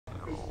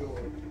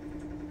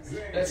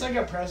That's like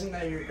a present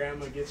that your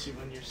grandma gets you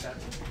when you're 7.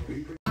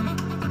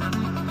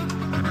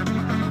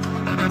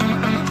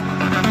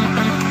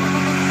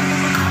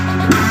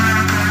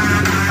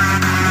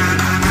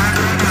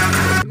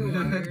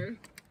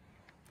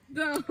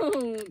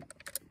 Don't.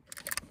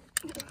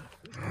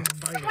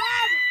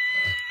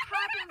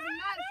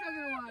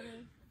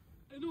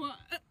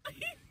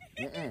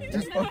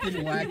 Just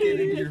fucking whack it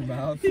into your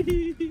mouth.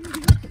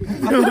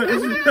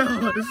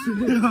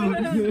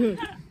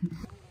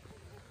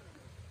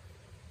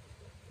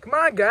 Come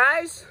on,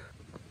 guys.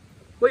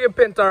 Look at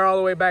Pintar all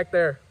the way back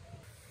there.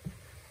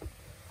 Oh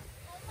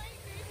my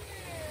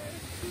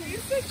goodness. We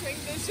used to drink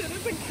this shit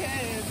as a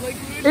kid. Like,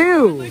 we would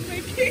Ew. go, like,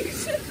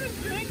 vacations and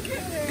drink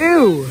it.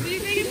 Ew. Do you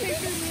take a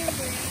picture of me and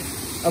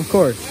Brandon? Of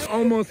course.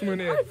 Almost went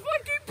in. I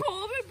fucking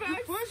pulled it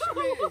back so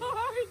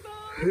hard,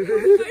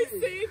 though. I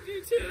saved you,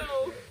 too.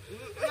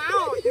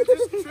 Ow, you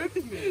just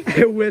tripped me.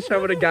 I wish I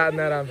would have gotten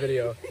that on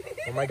video.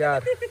 Oh my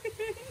god.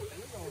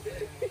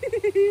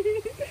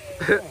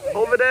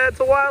 Over there, it's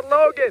a wild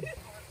Logan.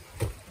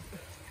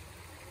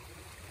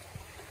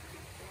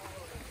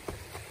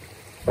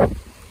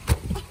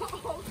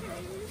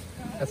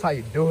 That's how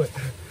you do it.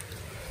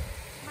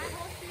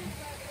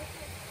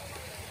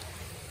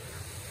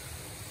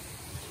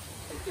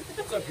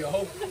 What's up,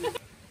 yo?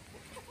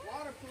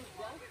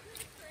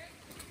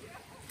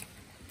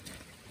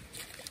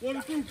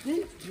 Waterproof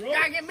boots, bro.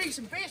 Gotta get me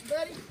some fish,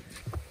 buddy.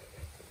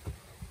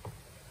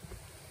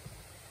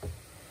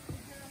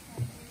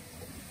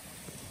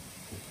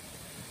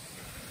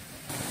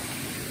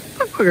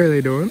 What the fuck are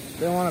they doing?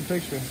 They want a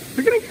picture.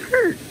 They're gonna get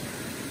hurt.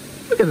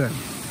 Look at them.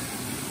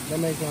 They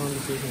make their own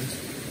decisions.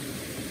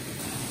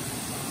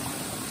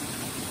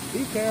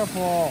 Be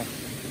careful.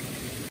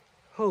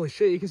 Holy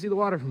shit, you can see the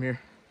water from here.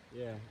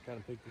 Yeah, kind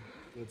of picked a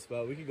good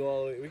spot. We could go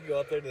all the way, we could go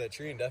up there to that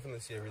tree and definitely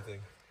see everything.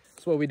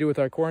 That's what we do with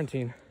our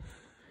quarantine.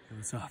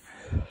 What's up?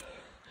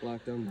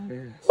 Locked down my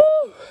ears.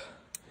 Woo!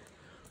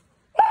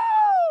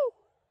 Woo!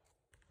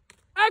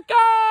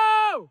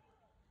 Echo!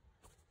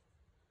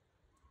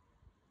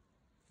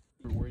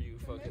 Where you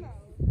fucking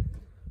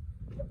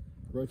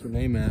wrote your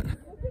name at?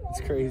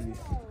 It's crazy.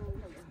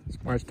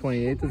 It's March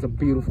 28th. It's a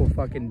beautiful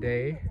fucking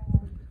day.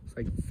 It's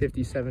like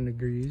 57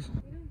 degrees.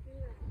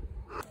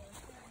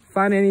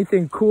 Find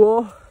anything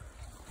cool?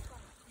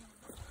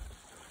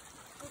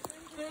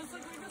 There's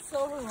like a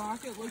silver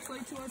rock, it looks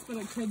like to us, but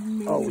it could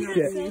maybe Oh, not.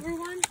 shit. Silver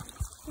one?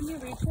 Can you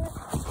reach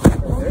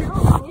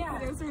it?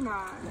 Yeah, it is or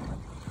not.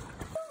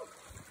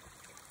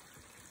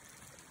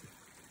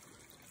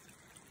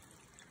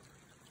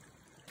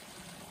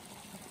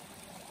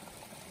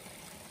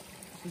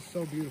 This is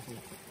so beautiful.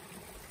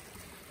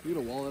 You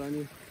got a wallet on you?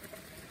 You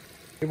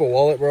have a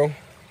wallet, bro?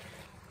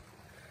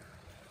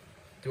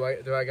 Do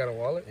I got a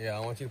wallet? Yeah, I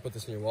want you to put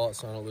this in your wallet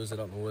so I don't lose it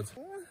out in the woods.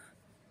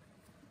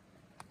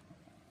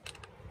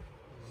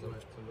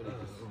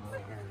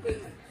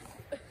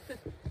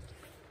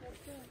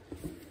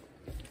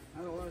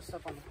 I don't want to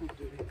step on the poop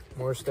duty.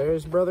 More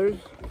stairs, brothers?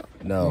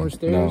 No. More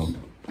stairs? No.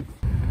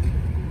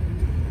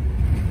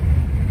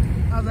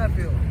 How's that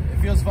feel?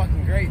 It feels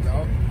fucking great,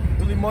 though.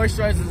 Really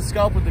moisturizes the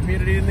scalp with the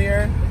humidity in the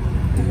air.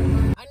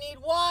 I need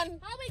one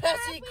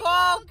Pepsi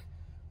Coke,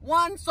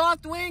 one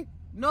soft drink,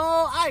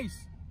 no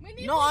ice.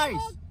 No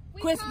ice.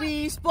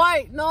 Crispy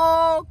Sprite,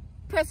 no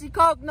Pepsi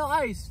Coke, no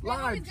ice.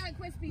 Large.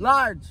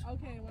 Large.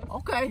 Okay,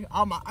 Okay,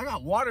 I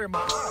got water in my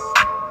eye.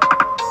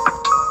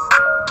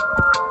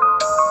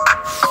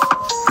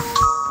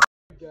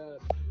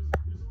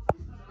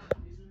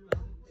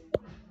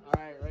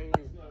 Alright, right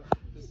here.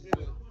 Just get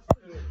it.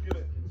 Get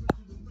it.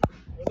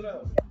 Hold it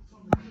out.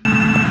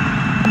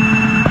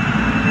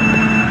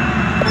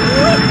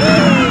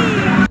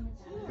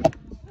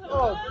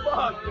 Oh,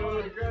 fuck,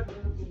 dude.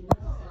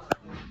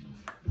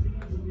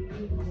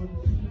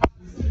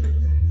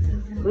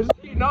 Where's the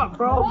heat up,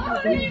 bro? Oh,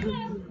 shit.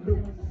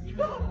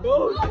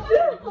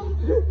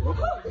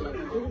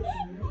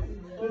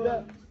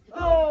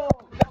 Oh!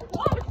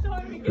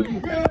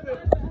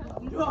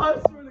 No, I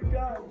swear to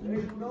God,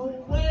 there's no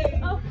way.